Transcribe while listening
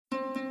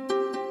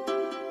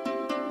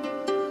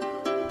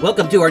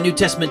Welcome to our New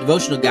Testament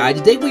devotional guide.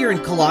 Today we are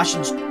in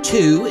Colossians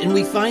 2, and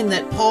we find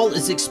that Paul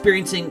is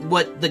experiencing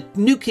what the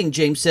New King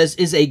James says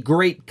is a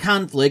great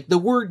conflict. The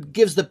word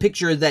gives the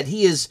picture that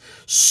he is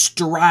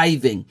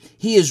striving.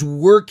 He is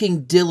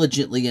working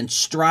diligently and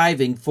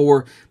striving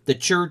for the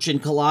church in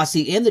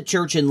Colossae and the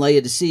church in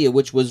Laodicea,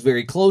 which was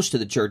very close to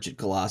the church at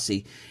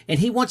Colossae. And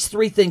he wants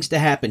three things to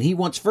happen. He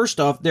wants, first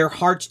off, their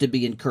hearts to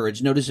be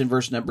encouraged. Notice in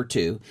verse number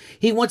 2.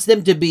 He wants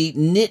them to be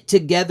knit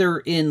together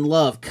in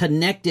love,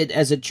 connected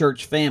as a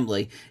church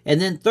family.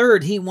 And then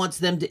third, he wants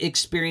them to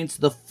experience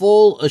the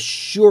full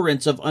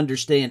assurance of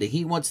understanding.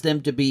 He wants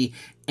them to be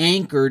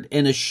anchored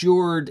and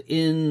assured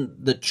in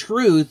the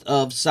truth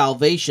of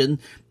salvation,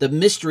 the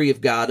mystery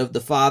of God, of the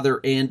Father,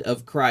 and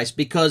of Christ,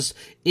 because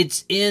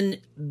it's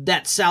in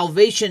that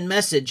salvation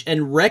message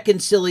and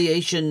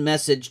reconciliation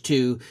message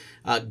to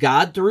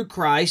God through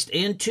Christ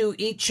and to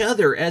each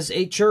other as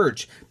a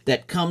church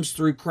that comes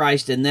through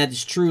Christ, and that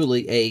is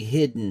truly a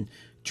hidden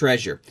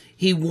treasure.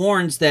 He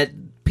warns that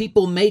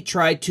people may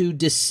try to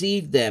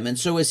deceive them. And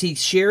so as he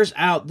shares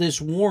out this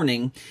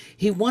warning,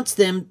 he wants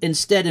them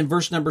instead in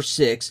verse number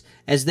 6,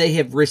 as they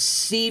have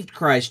received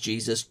Christ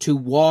Jesus, to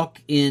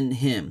walk in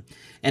him.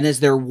 And as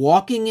they're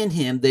walking in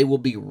him, they will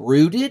be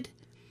rooted,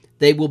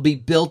 they will be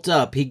built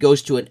up. He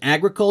goes to an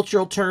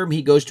agricultural term,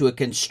 he goes to a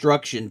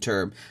construction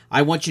term.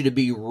 I want you to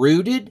be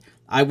rooted,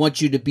 I want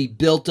you to be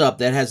built up.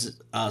 That has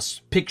a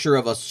picture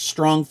of a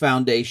strong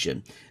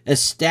foundation,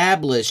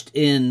 established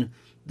in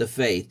the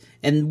faith.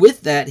 And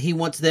with that, he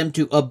wants them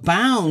to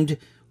abound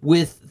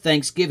with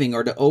thanksgiving,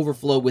 or to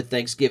overflow with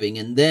thanksgiving.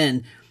 And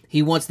then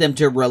he wants them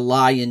to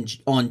rely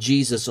on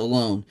Jesus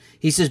alone.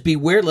 He says,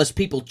 beware lest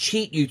people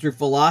cheat you through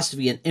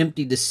philosophy and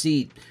empty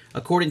deceit,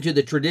 according to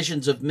the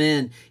traditions of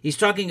men. He's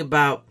talking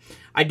about,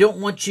 I don't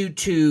want you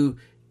to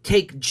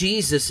take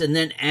Jesus and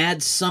then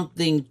add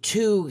something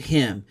to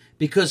him,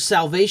 because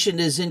salvation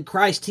is in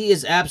Christ. He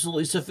is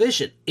absolutely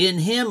sufficient. In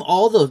him,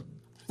 all the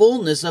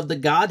fullness of the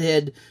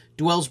Godhead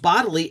dwells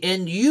bodily,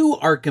 and you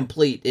are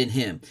complete in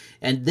him.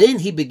 And then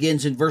he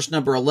begins in verse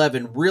number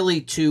 11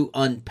 really to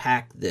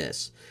unpack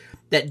this,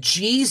 that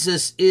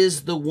Jesus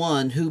is the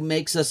one who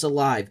makes us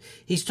alive.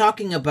 He's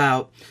talking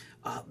about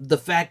the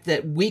fact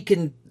that we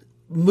can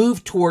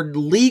move toward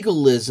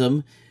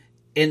legalism,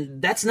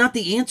 and that's not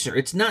the answer.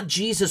 It's not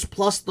Jesus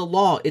plus the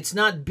law. It's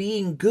not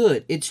being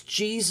good. It's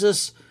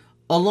Jesus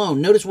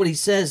alone. Notice what he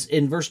says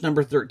in verse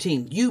number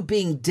 13. You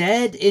being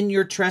dead in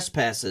your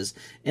trespasses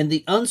and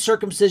the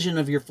uncircumcision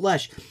of your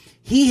flesh,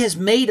 he has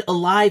made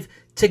alive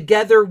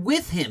together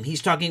with him.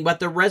 He's talking about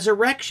the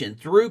resurrection.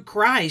 Through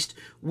Christ,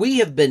 we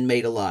have been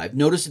made alive.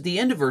 Notice at the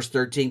end of verse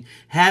 13,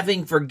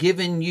 having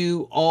forgiven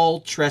you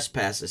all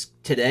trespasses.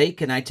 Today,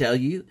 can I tell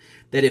you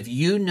that if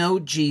you know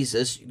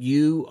Jesus,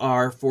 you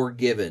are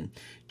forgiven.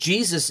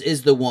 Jesus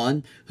is the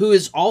one who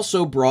has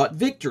also brought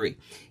victory.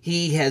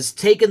 He has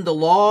taken the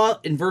law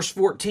in verse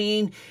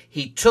 14.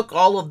 He took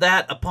all of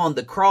that upon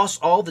the cross,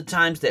 all the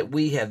times that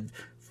we have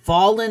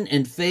fallen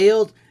and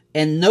failed.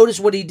 And notice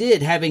what he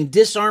did. Having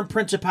disarmed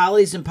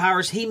principalities and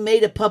powers, he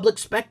made a public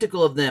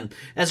spectacle of them.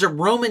 As a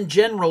Roman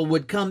general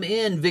would come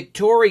in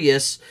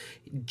victorious,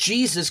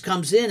 Jesus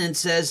comes in and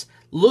says,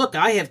 look,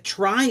 I have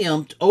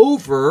triumphed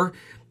over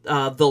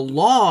the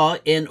law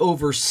and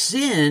over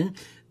sin,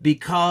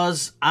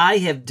 because I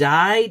have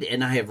died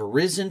and I have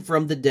risen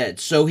from the dead.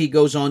 So he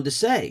goes on to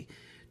say,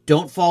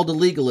 don't fall to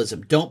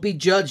legalism. Don't be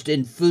judged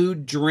in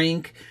food,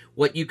 drink,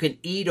 what you can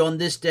eat on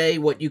this day,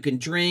 what you can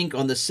drink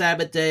on the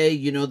Sabbath day.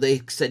 You know,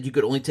 they said you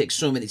could only take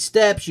so many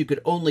steps. You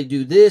could only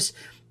do this.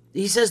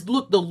 He says,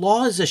 look, the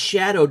law is a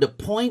shadow to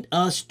point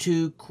us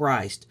to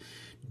Christ.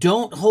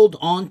 Don't hold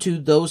on to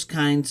those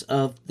kinds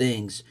of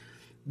things.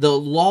 The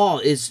law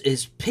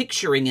is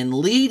picturing and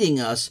leading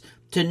us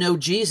to know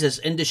Jesus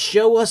and to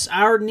show us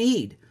our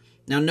need.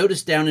 Now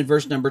notice down in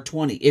verse number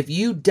 20, if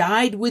you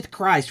died with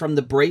Christ from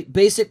the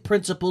basic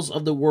principles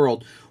of the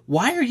world,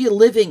 why are you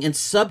living and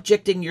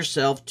subjecting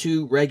yourself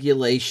to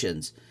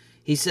regulations?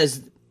 He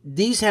says,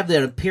 these have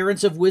the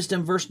appearance of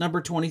wisdom, verse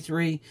number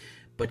 23,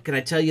 but can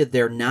I tell you,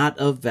 they're not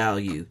of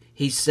value.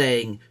 He's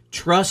saying,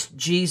 trust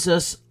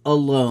Jesus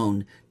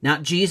alone,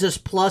 not Jesus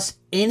plus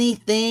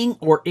anything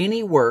or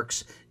any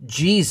works.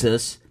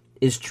 Jesus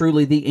is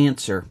truly the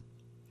answer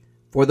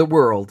for the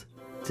world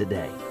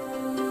today.